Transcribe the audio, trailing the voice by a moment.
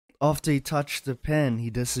After he touched the pen,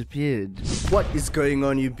 he disappeared. What is going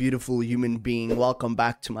on, you beautiful human being? Welcome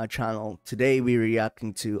back to my channel. Today we're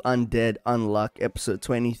reacting to Undead Unluck episode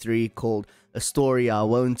 23 called A Story I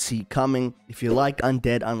Won't See Coming. If you like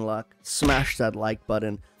Undead Unluck, smash that like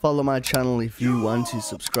button. Follow my channel if you want to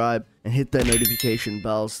subscribe. And hit that notification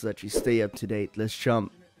bell so that you stay up to date. Let's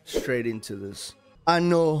jump straight into this.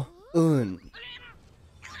 Ano Un.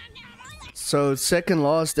 So, second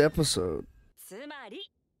last episode.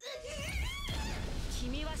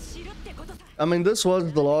 I mean, this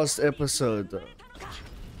was the last episode though.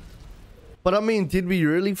 But I mean, did we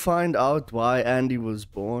really find out why Andy was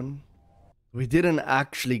born? We didn't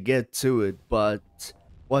actually get to it, but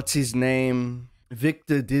what's his name?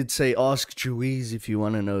 Victor did say ask Juiz if you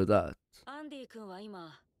want to know that.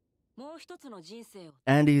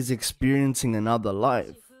 Andy is experiencing another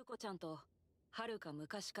life.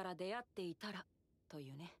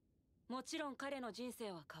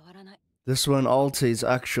 This won't alter his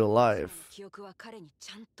actual life.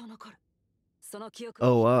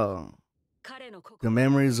 Oh wow. The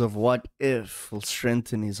memories of what if will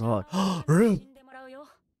strengthen his heart. Rip!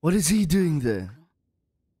 What is he doing there?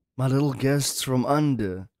 My little guests from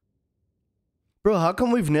under. Bro, how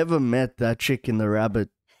come we've never met that chick in the rabbit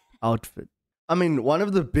outfit? I mean, one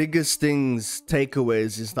of the biggest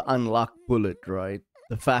takeaways is the unluck bullet, right?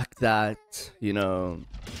 The fact that, you know,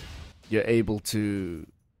 you're able to...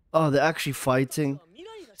 Oh, they're actually fighting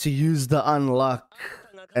to use the unluck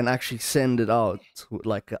and actually send it out with,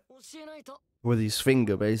 like, with his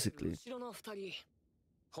finger, basically.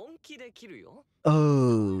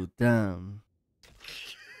 Oh, damn.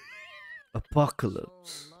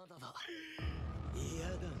 Apocalypse.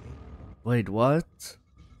 Wait, what?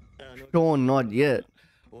 Sure, not yet.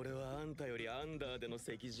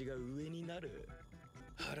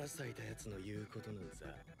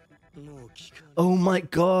 Oh my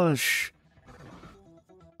gosh.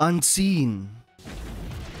 Unseen.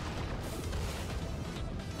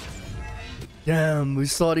 Damn, we're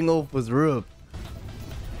starting off with Rip.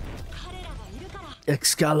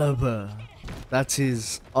 Excalibur. That's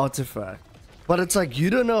his artifact. But it's like, you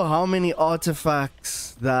don't know how many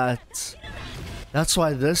artifacts that... That's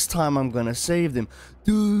why this time I'm gonna save them.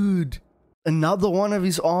 Dude, another one of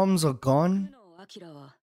his arms are gone?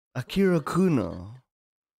 Akira Kuno.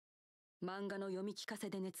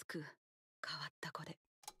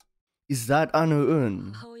 Is that Ano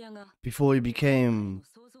Un before he became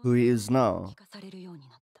who he is now?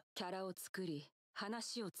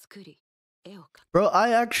 Bro, I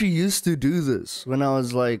actually used to do this when I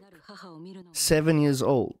was like 7 years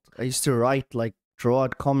old. I used to write, like, draw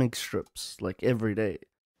out comic strips like every day.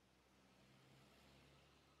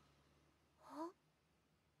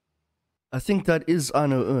 I think that is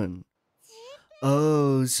Ano Un.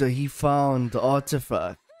 Oh, so he found the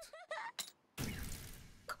artifact.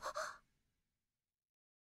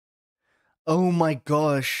 Oh my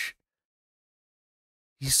gosh.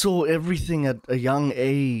 He saw everything at a young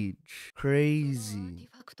age. Crazy.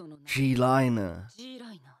 G-liner.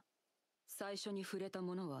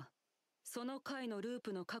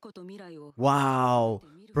 Wow.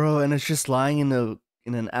 Bro, and it's just lying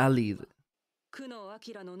in an alley.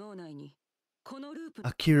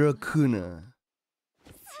 Akira Kuno.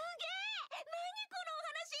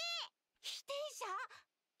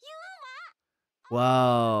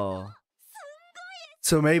 Wow.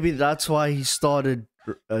 So maybe that's why he started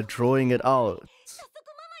drawing it out.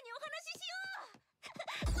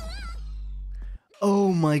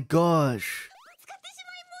 Oh my gosh.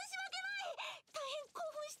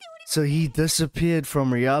 So he disappeared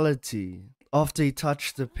from reality. After he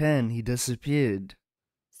touched the pen, he disappeared.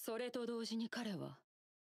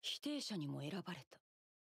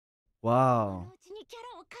 Wow.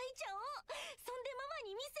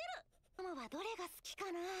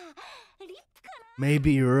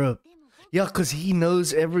 Maybe Rip. Yeah, because he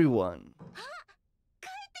knows everyone.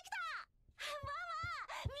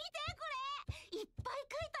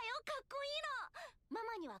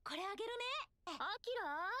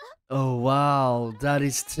 Oh wow, that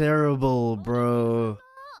is terrible, bro.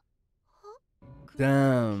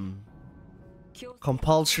 Damn.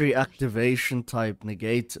 Compulsory activation type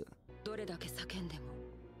negator.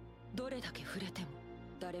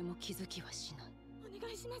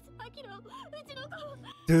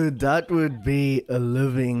 Dude, that would be a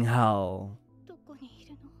living hell.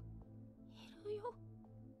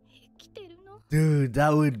 Dude,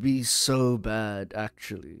 that would be so bad,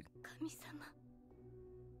 actually.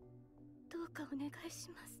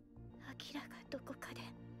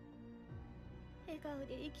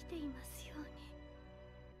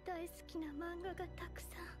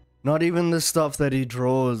 Not even the stuff that he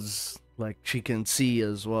draws, like she can see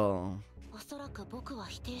as well.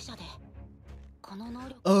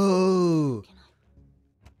 Oh,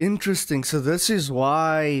 interesting. So this is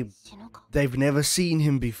why they've never seen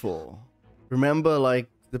him before. Remember, like,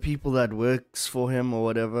 the people that works for him or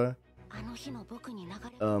whatever?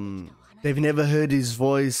 They've never heard his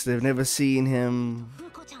voice, they've never seen him.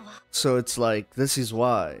 So it's like, this is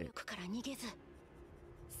why.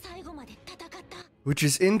 Which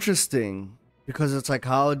is interesting, because it's like,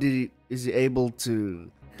 how is he able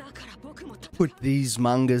to put these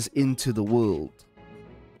mangas into the world?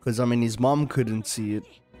 Because, I mean, his mom couldn't see it.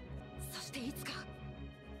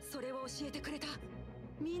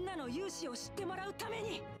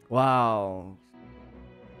 Wow.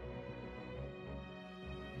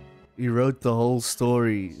 He wrote the whole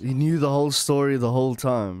story. He knew the whole story the whole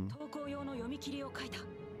time.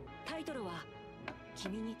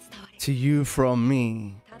 To you from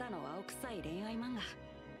me.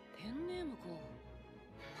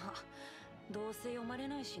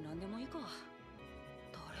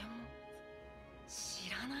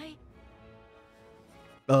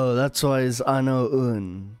 Oh, that's why it's Ano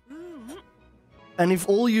Un. And if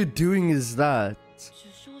all you're doing is that...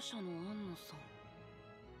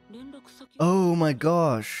 Oh my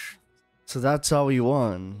gosh. So that's how he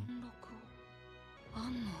won.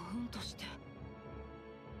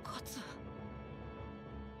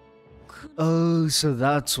 Oh, so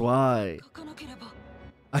that's why.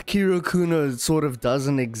 Akira Kuno sort of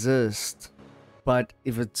doesn't exist. But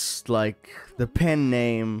if it's like the pen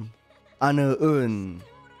name Ano Un,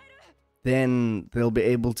 then they'll be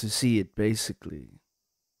able to see it basically.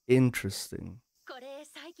 Interesting.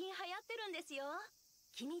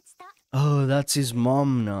 Oh, that's his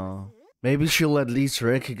mom now. Maybe she'll at least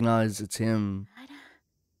recognize it's him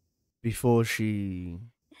before she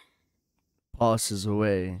passes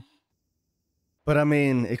away. But I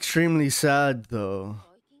mean, extremely sad though,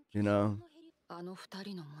 you know?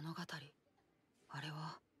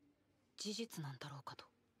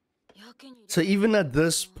 So even at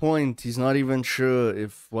this point, he's not even sure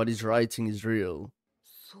if what he's writing is real.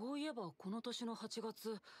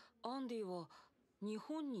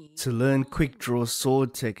 To learn quick draw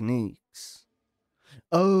sword techniques.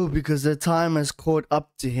 Oh, because the time has caught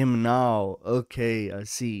up to him now. Okay, I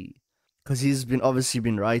see. Because he's obviously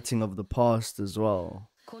been writing of the past as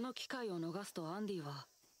well.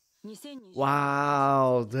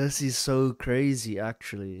 Wow, this is so crazy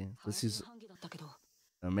actually. This is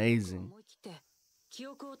amazing.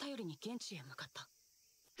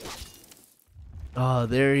 Oh,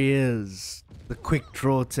 there he is. The quick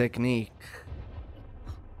draw technique.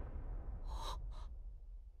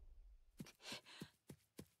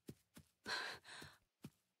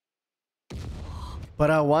 But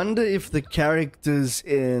I wonder if the characters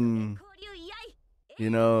in, you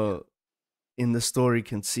know, in the story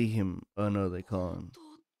can see him. Oh no, they can't.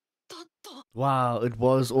 Wow, it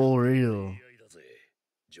was all real.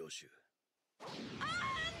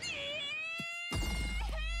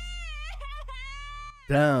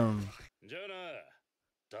 Damn.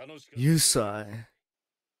 Yusai.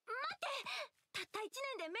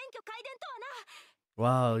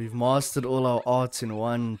 Wow, you've mastered all our arts in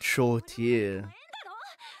one short year.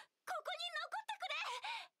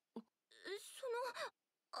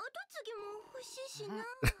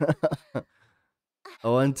 I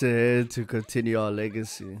want to continue our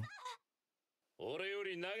legacy.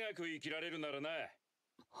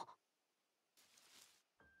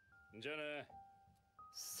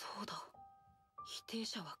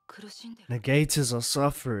 Negators are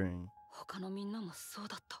suffering.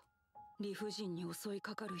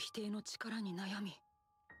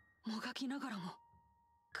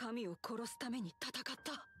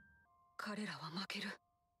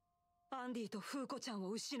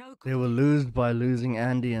 They will lose by losing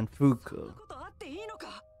Andy and Fuko.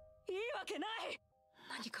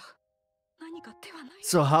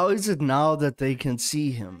 So how is it now that they can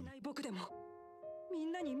see him?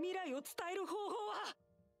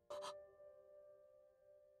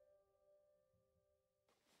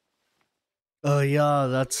 Oh yeah,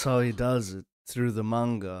 that's how he does it, through the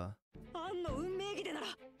manga.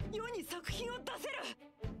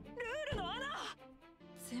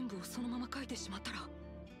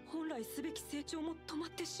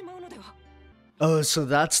 Oh, so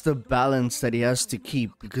that's the balance that he has to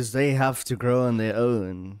keep, because they have to grow on their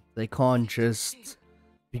own. They can't just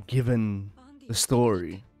be given the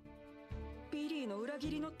story.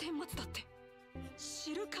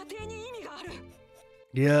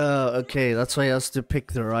 Yeah, okay, that's why he has to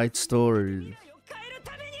pick the right story.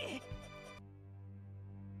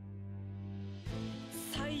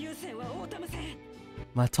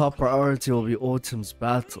 My top priority will be Autumn's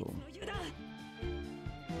battle.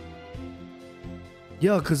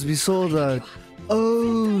 Yeah, because we saw that.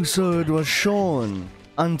 Oh, so it was Sean.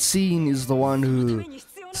 Unseen is the one who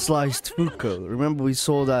sliced Fuko. Remember, we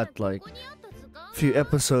saw that like a few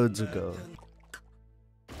episodes ago.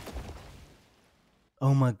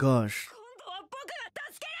 Oh my gosh.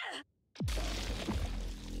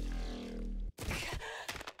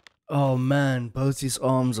 Oh man, both his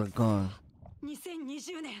arms are gone.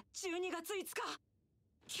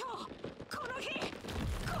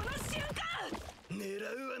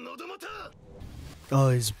 Oh,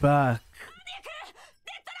 he's back.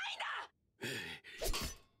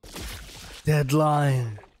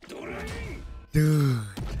 Deadline. Dude.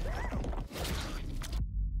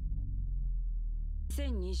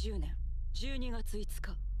 2020年12月5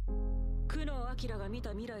日、久野明が見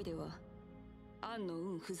た未来では、安の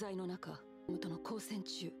運不在の中、元の交戦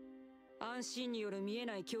中、安心による見え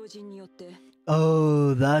ない狂人によって。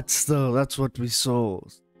Oh, that's what we saw.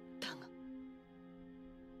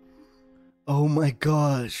 Oh my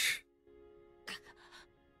gosh.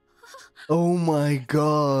 Oh my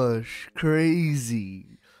gosh,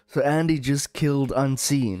 crazy. So Andy just killed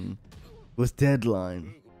Unseen with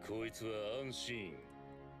Deadline.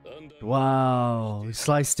 Wow, he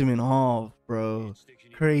sliced him in half, bro.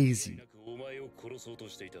 Crazy.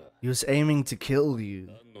 He was aiming to kill you.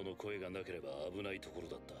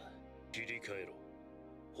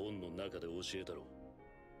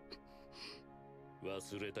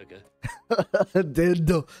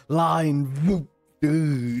 Deadline.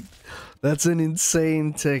 Dude, that's an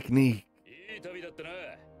insane technique.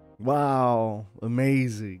 Wow,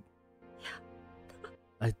 amazing.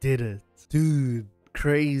 I did it. Dude,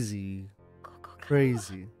 crazy.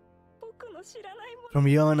 Crazy. From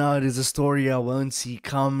here on out is a story I won't see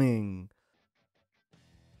coming.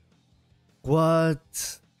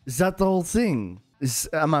 What? Is that the whole thing?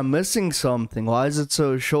 Am I missing something? Why is it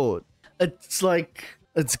so short? It's like,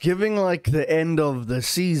 it's giving like the end of the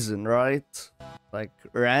season, right? Like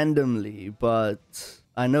randomly, but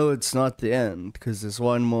I know it's not the end because there's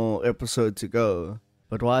one more episode to go.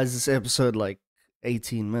 But why is this episode like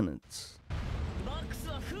 18 minutes?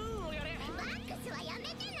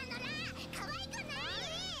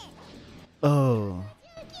 Oh.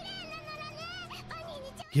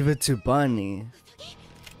 Give it to Bunny.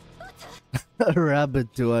 A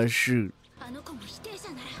rabbit do I shoot?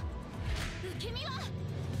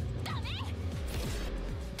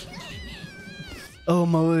 Oh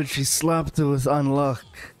my word, she slapped her with Unluck.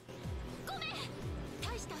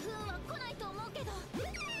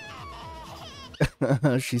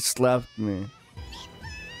 She slapped me.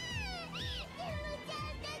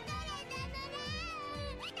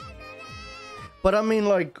 But I mean,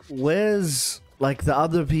 like, where's like the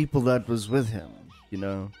other people that was with him, you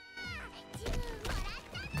know?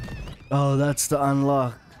 Oh, that's the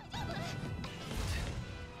Unluck.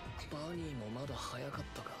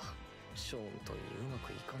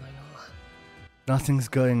 Nothing's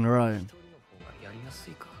going right.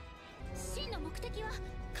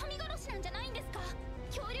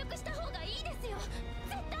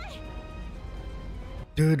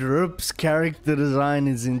 Dude, Rip's character design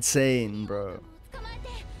is insane, bro.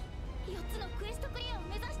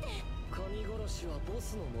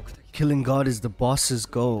 Killing God is the boss's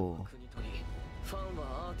goal.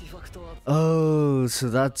 Oh, so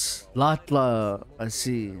that's Latla. I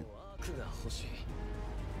see.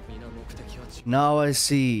 Now I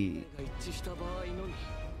see.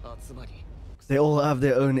 They all have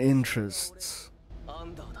their own interests.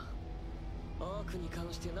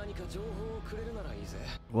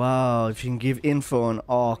 Wow, if you can give info on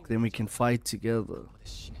Ark, then we can fight together.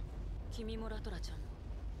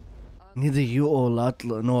 Neither you or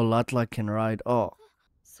Latla nor Latla can ride Ark.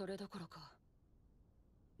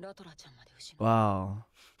 Wow.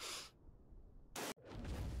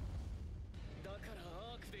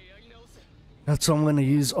 That's why I'm gonna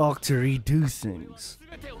use Ark to redo things.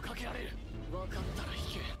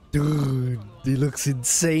 Dude, he looks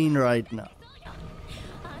insane right now.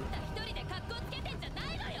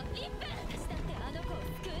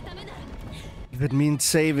 If it means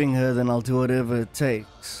saving her, then I'll do whatever it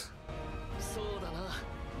takes.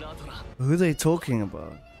 Who are they talking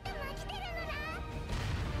about?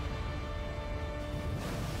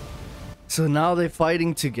 So now they're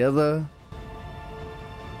fighting together?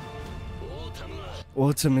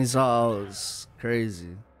 Autumn is ours.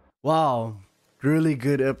 Crazy. Wow. Really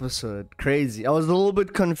good episode. Crazy. I was a little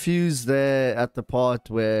bit confused there at the part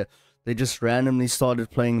where they just randomly started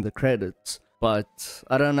playing the credits. But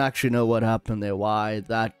I don't actually know what happened there. Why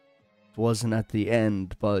that wasn't at the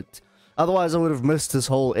end. But Otherwise, I would have missed this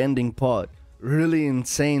whole ending part. Really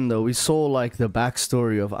insane though. We saw like the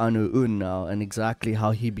backstory of Anu Un now and exactly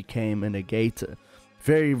how he became a negator.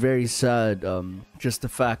 Very, very sad. Just the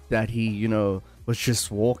fact that he, you know, was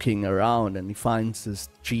just walking around and he finds this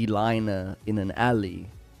G-liner in an alley.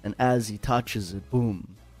 And as he touches it,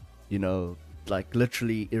 boom, you know, like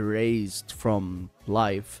literally erased from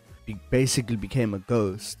life. He basically became a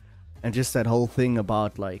ghost. And just that whole thing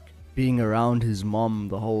about like being around his mom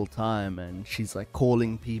the whole time, and she's like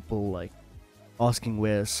calling people, like asking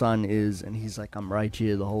where her son is, and he's like, I'm right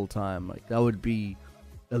here the whole time. Like that would be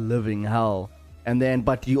a living hell. And then,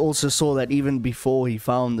 but you also saw that even before he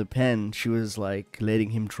found the pen, she was like letting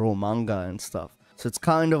him draw manga and stuff. So it's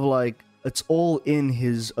kind of like, it's all in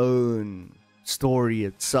his own story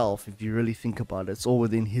itself. If you really think about it, it's all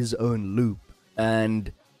within his own loop.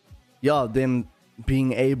 And yeah, then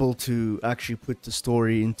being able to actually put the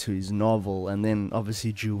story into his novel, and then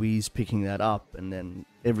obviously Jui's picking that up, and then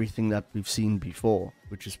everything that we've seen before,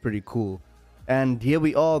 which is pretty cool. And here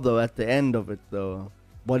we are though at the end of it though.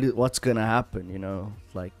 What's gonna happen, you know,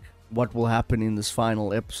 like what will happen in this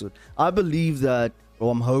final episode? I believe that,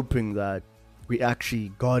 or I'm hoping that we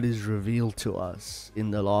actually, God is revealed to us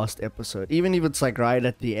in the last episode, even if it's like right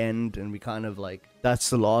at the end and we kind of like,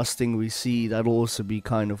 that's the last thing we see. That'll also be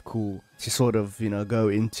kind of cool to sort of, you know, go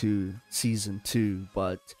into season 2.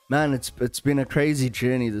 But man, it's been a crazy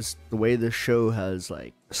journey, the way this show has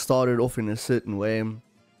like started off in a certain way and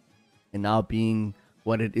now being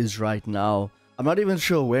what it is right now. I'm not even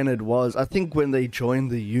sure when it was. I think when they joined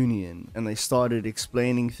the Union and they started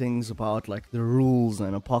explaining things about like the rules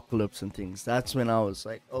and apocalypse and things, that's when I was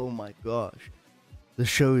like, oh my gosh, the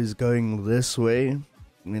show is going this way.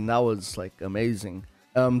 I mean, that was like amazing.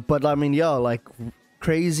 But I mean, yeah, like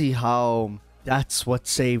crazy how that's what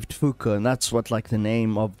saved Fuka, and that's what like the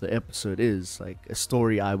name of the episode is, like a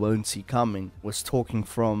story I won't see coming, was talking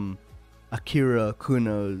from Akira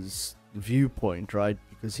Kuno's viewpoint, right?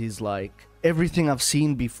 Because he's like, everything I've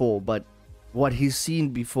seen before, but what he's seen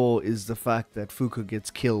before is the fact that Fuka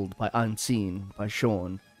gets killed by Unseen, by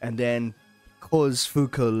Sean. And then because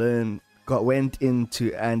Fuka went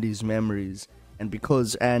into Andy's memories, and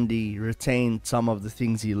because Andy retained some of the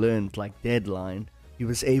things he learned, like Deadline, he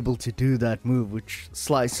was able to do that move which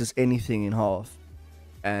slices anything in half.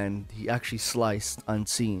 And he actually sliced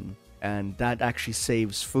Unseen, and that actually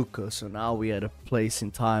saves Fuka. So now we're at a place in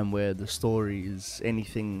time where the story is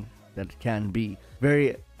anything that it can be.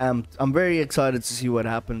 I'm very excited to see what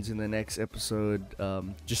happens in the next episode,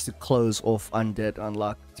 just to close off Undead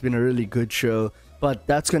Unluck. It's been a really good show, but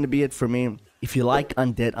that's going to be it for me. If you like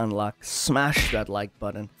Undead Unluck, smash that like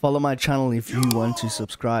button, follow my channel if you want to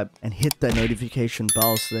subscribe, and hit that notification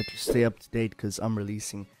bell so that you stay up to date, because I'm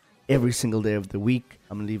releasing every single day of the week.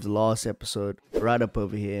 I'm gonna leave the last episode right up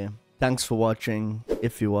over here. Thanks for watching.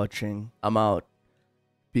 If you're watching, I'm out.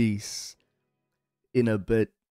 Peace. In a bit.